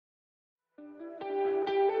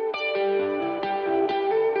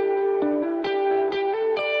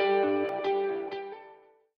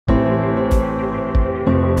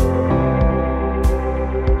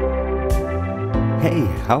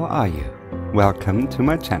how are you? Welcome to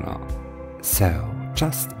my channel. So,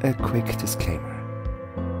 just a quick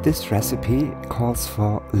disclaimer. This recipe calls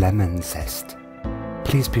for lemon zest.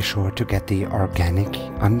 Please be sure to get the organic,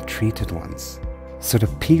 untreated ones, so the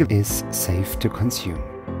peel is safe to consume.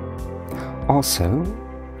 Also,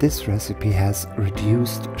 this recipe has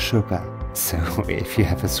reduced sugar, so if you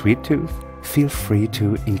have a sweet tooth, feel free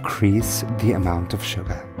to increase the amount of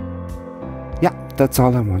sugar. Yeah, that's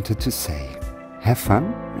all I wanted to say. Have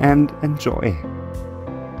fun and enjoy!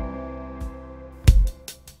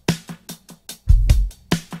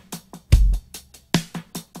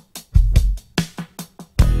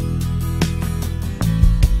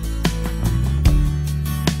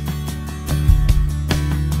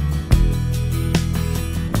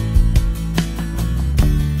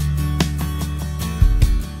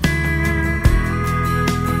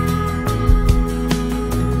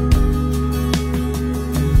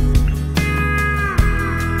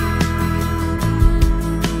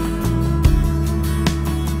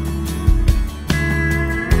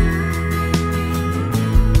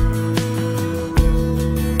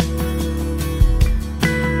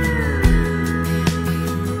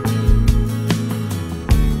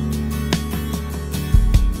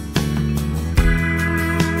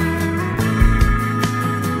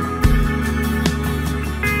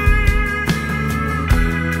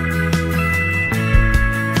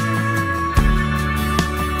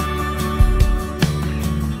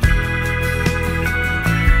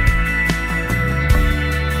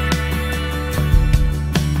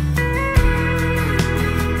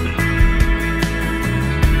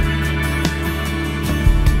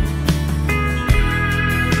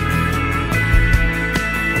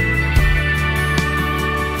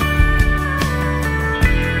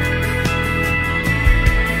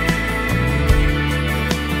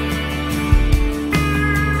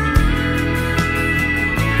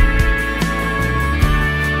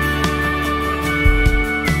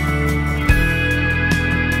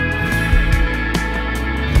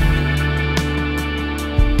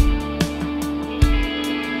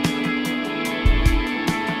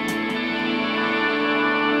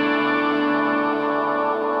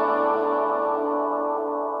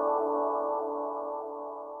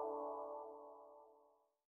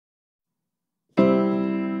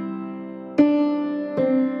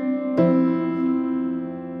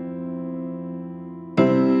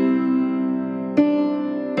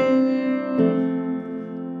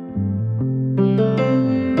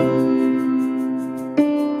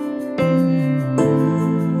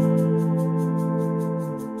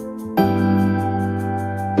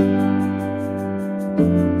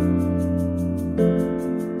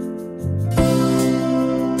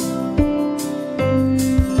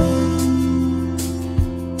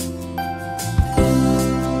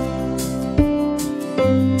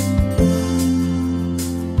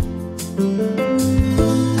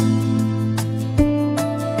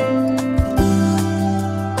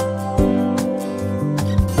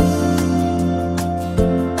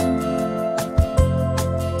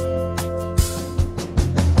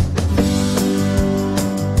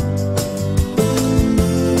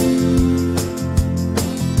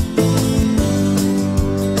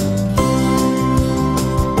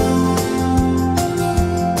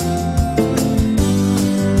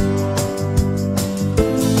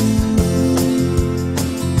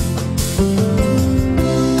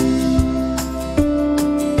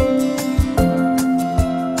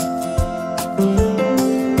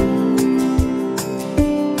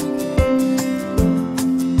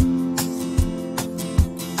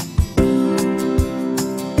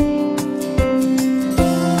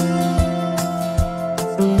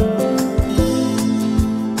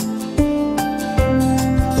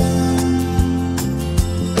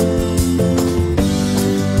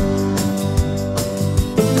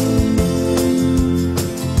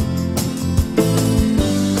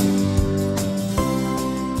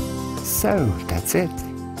 So, that's it.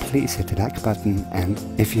 Please hit the like button, and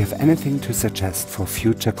if you have anything to suggest for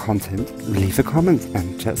future content, leave a comment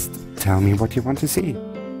and just tell me what you want to see.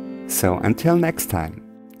 So until next time,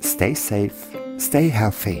 stay safe, stay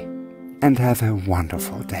healthy, and have a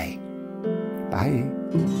wonderful day.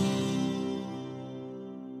 Bye.